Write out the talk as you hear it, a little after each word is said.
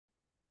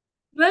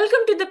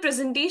Welcome to the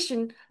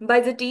presentation by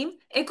the team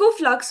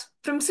EcoFlux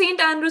from St.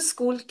 Andrew's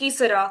School,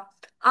 Keesara.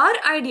 Our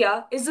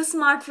idea is a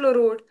smart flow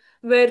road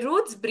where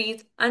roads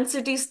breathe and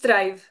cities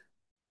thrive.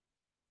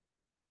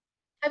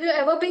 Have you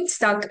ever been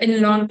stuck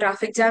in long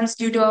traffic jams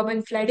due to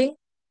urban flooding?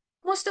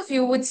 Most of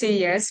you would say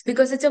yes,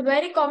 because it's a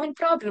very common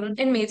problem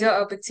in major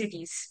urban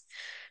cities.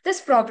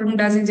 This problem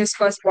doesn't just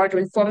cause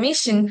pothole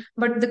formation,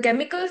 but the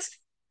chemicals,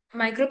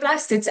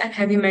 microplastics, and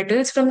heavy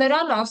metals from the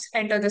runoffs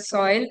enter the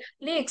soil,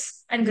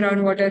 lakes, and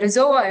groundwater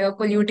reservoir,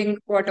 polluting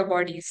water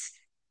bodies.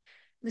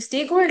 The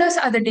stakeholders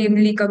are the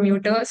daily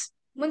commuters,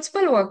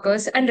 municipal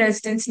workers, and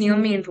residents near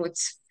main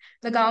roads.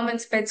 The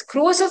government spends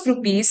crores of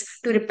rupees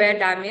to repair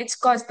damage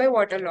caused by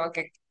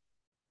waterlogging.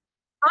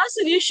 Our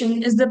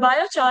solution is the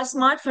Biochar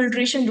Smart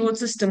Filtration Road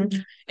System.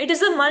 It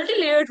is a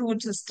multi-layered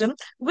road system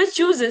which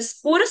uses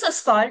porous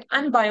asphalt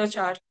and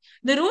biochar.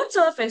 The road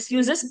surface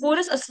uses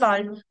porous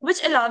asphalt,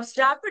 which allows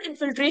rapid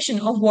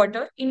infiltration of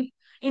water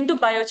into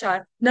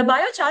biochar. The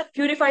biochar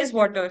purifies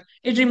water.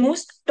 It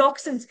removes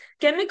toxins,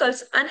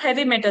 chemicals, and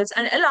heavy metals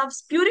and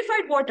allows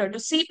purified water to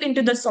seep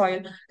into the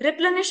soil,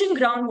 replenishing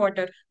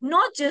groundwater.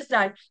 Not just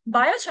that,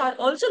 biochar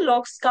also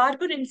locks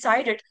carbon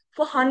inside it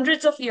for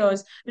hundreds of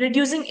years,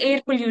 reducing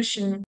air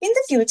pollution. In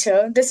the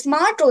future, the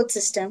smart road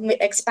system will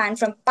expand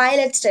from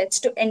pilot stretch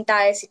to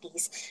entire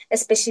cities,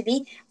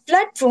 especially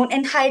flood prone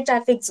and high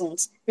traffic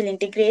zones. Will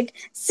integrate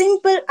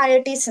simple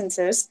IoT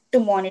sensors to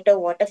monitor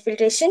water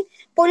filtration,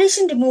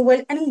 pollution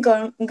removal, and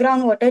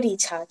groundwater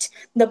recharge.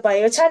 The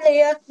biochar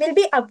layer will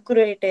be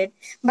upgraded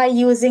by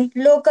using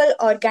local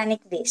organic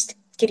waste,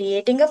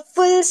 creating a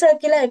full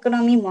circular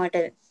economy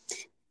model.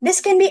 This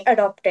can be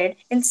adopted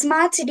in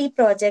smart city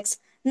projects,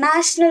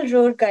 national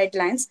road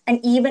guidelines, and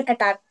even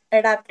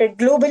adapted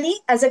globally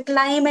as a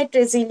climate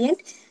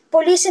resilient,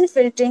 pollution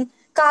filtering,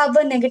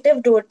 carbon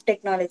negative road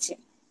technology.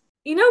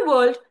 In a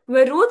world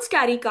where roads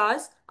carry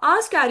cars,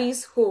 ours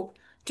carries hope.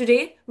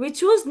 Today, we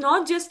choose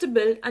not just to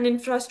build an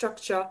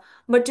infrastructure,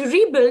 but to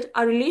rebuild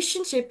our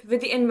relationship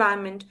with the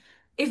environment.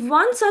 If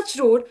one such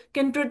road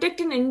can protect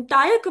an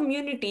entire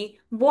community,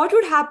 what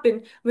would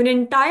happen when an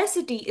entire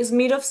city is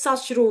made of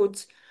such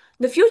roads?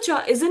 The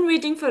future isn't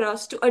waiting for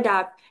us to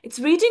adapt, it's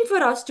waiting for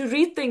us to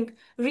rethink,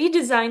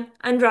 redesign,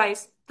 and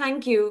rise.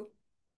 Thank you.